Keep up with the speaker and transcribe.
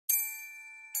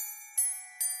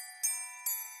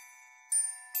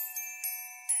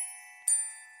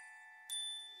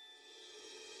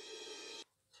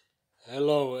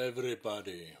Hello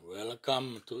everybody,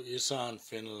 welcome to Isaan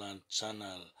Finland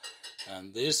channel,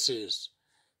 and this is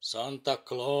Santa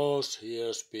Claus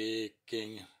here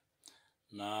speaking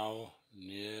now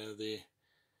near the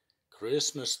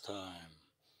Christmas time,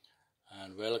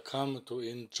 and welcome to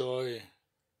enjoy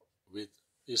with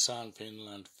Isaan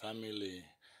Finland family,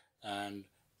 and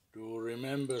do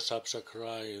remember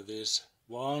subscribe this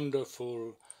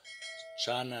wonderful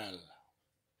channel.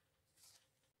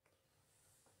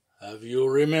 Have you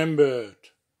remembered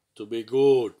to be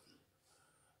good?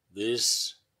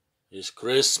 This is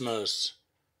Christmas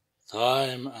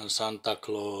time and Santa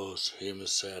Claus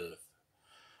himself.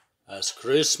 As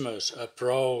Christmas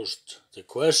approached, the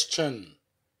question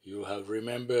you have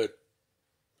remembered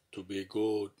to be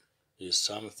good is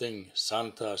something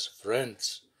Santa's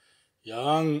friends,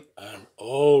 young and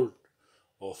old,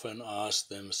 often ask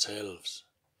themselves.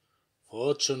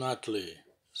 Fortunately,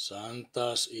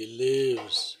 Santa's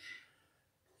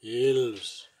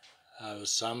elves have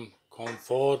some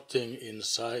comforting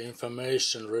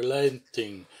information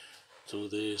relating to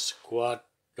this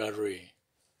quandary.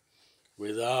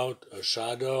 Without a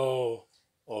shadow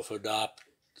of a doubt,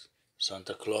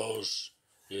 Santa Claus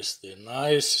is the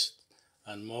nicest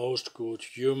and most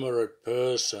good-humored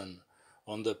person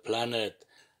on the planet,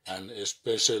 and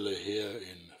especially here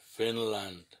in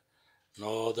Finland,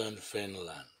 northern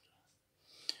Finland.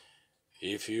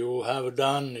 If you have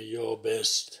done your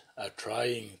best at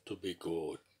trying to be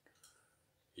good,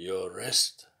 you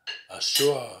rest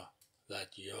assured that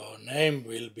your name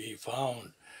will be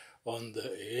found on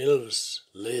the elves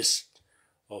list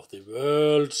of the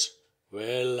world's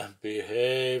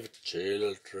well-behaved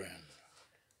children.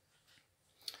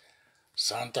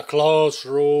 Santa Claus'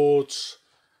 roots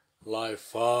lie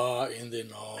far in the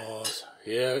north,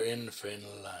 here in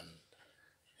Finland.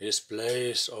 His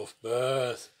place of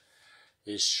birth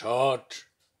is short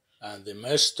and the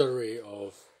mystery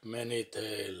of many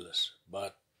tales,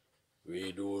 but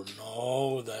we do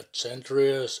know that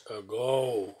centuries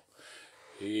ago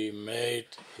he made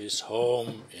his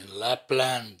home in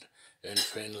Lapland in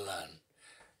Finland,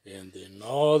 in the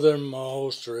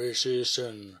northernmost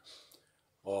region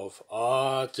of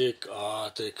Arctic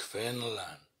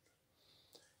Finland.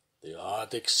 The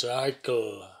Arctic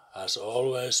Circle has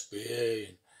always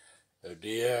been a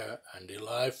dear and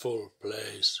delightful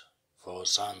place for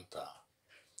Santa,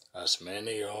 as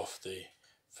many of the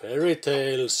fairy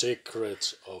tale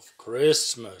secrets of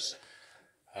Christmas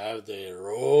have their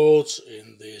roots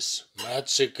in this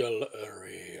magical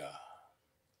area.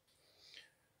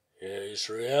 Here is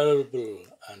reliable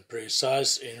and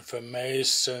precise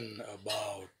information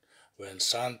about when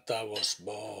Santa was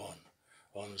born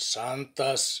on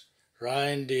Santa's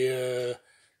reindeer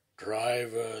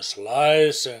driver's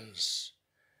license.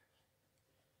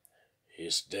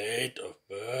 His date of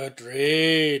birth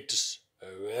reads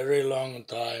a very long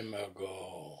time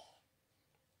ago.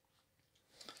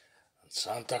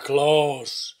 Santa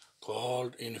Claus,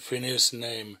 called in Finnish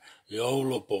name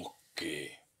Joulupukki,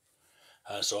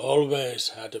 has always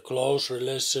had a close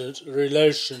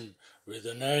relation with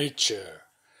the nature.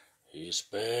 He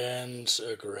spends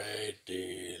a great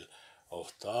deal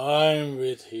of time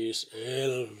with his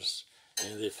elves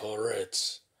in the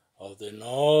forests of the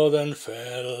northern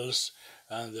fells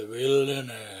and the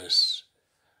wilderness,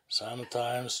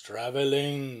 sometimes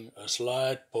traveling a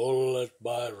slight pulled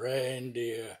by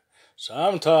reindeer,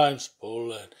 sometimes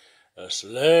pulled a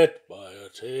sled by a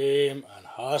team and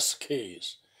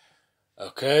huskies,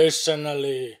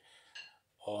 occasionally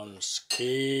on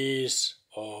skis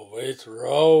or with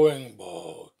rowing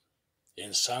boat.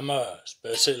 In summer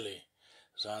especially,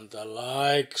 Santa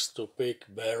likes to pick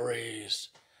berries,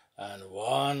 and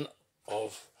one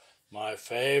of my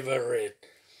favorite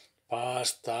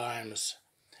pastimes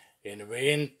in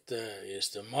winter is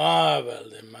to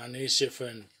marvel the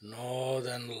magnificent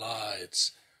northern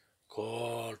lights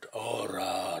called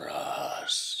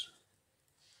auroras.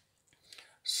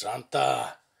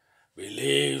 Santa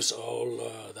believes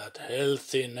also that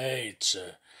healthy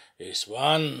nature is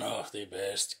one of the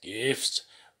best gifts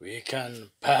we can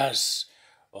pass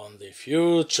on the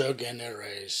future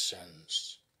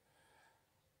generations.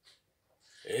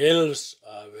 Elves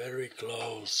are very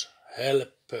close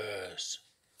helpers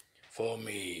for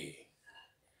me,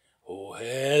 who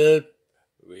help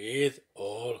with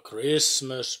all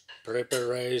Christmas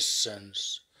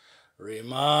preparations,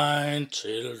 remind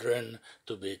children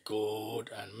to be good,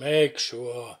 and make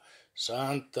sure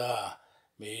Santa,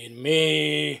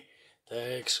 me,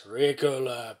 takes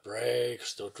regular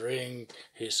breaks to drink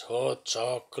his hot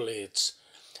chocolates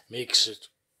mixed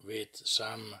with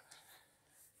some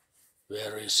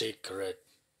very secret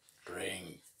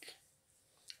drink.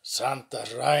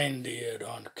 Santa's reindeer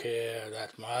don't care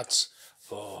that much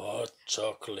for hot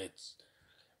chocolates,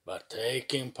 but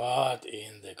taking part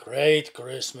in the great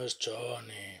Christmas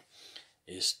journey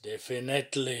is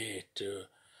definitely the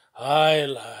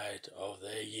highlight of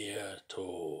the year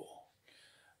too.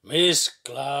 Miss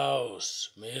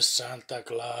Santa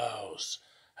Claus,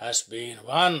 has been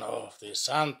one of the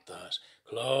Santa's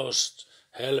close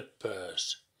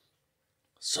helpers,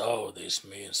 so this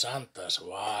means Santa's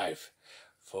wife,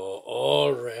 for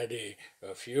already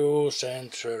a few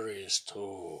centuries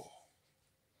too.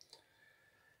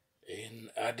 In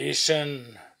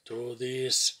addition to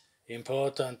these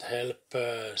important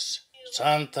helpers,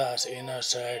 Santa's inner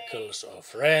circles of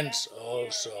friends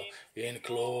also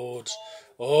includes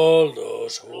all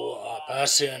those who are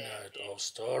passionate of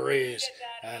stories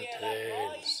and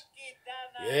tales.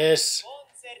 Yes,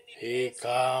 he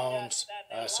counts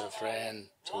as a friend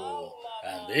too,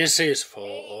 and this is for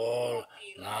all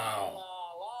now.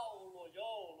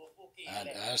 And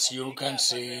as you can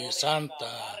see,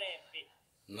 Santa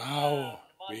now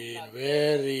been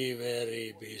very,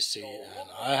 very busy, and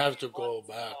I have to go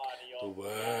back to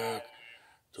work,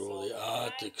 to the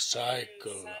Arctic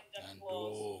cycle, and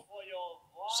do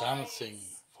something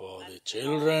for the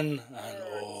children and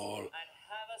all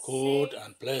good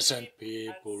and pleasant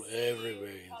people everywhere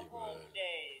in the world.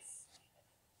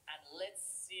 And let's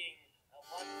sing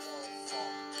one more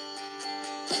song.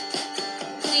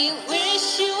 We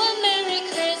wish you a Merry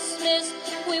Christmas.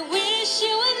 We wish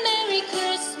you a Merry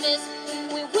Christmas.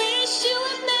 We wish you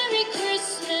a Merry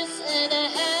Christmas and a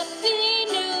Happy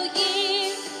New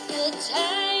Year. The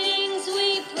tidings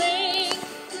we bring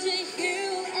to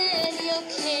you and your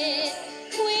kid.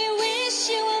 We wish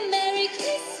you a Merry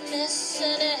Christmas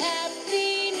and a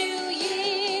Happy New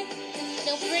Year.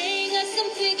 Now bring us some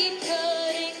figgy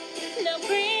pudding. Now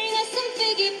bring us some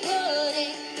figgy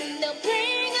pudding. Now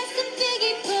bring us some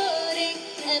figgy pudding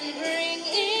and bring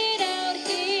it out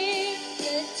here.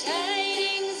 The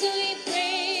tidings we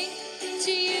bring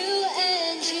to you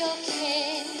and your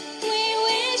kin. We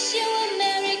wish you a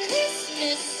Merry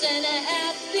Christmas and a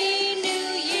Happy New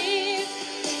Year.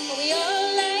 For we all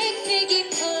like figgy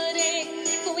pudding.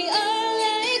 For we all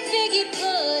like figgy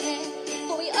pudding.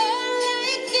 For we all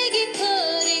like figgy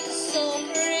pudding. So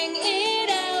bring it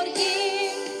out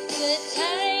here. The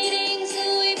tidings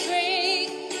we bring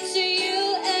to you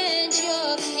and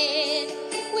your kid.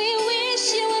 We wish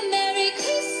you a Merry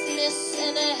Christmas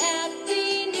and a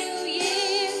Happy New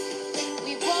Year.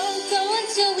 We won't go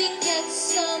until we get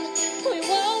some. We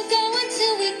won't go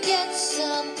until we get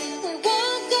some. We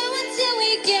won't go until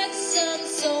we get some.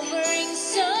 So bring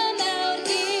some out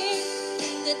here.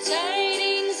 The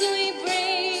tidings we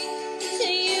bring to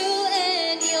you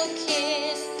and your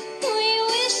kid. We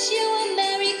wish you a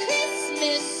Merry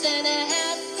Christmas and a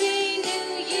Happy New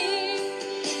Year.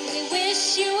 We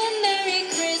wish you a Merry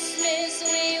Christmas.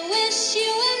 We wish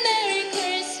you a Merry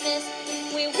Christmas.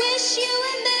 We wish you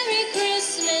a Merry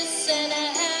Christmas and a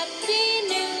Happy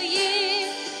New Year.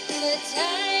 The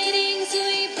tidings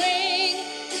we bring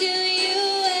to you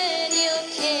and your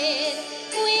kid.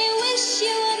 We wish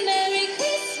you a Merry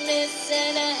Christmas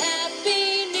and a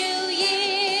Happy New Year.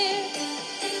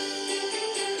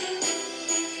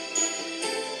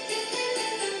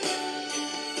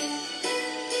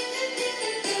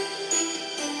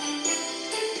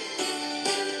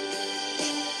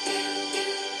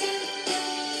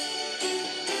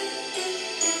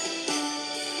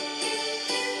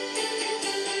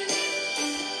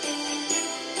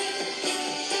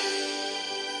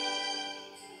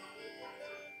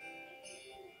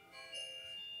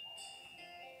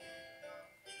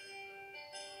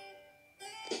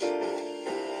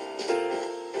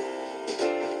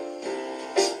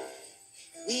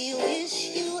 We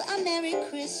wish you a Merry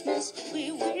Christmas.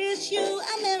 We wish you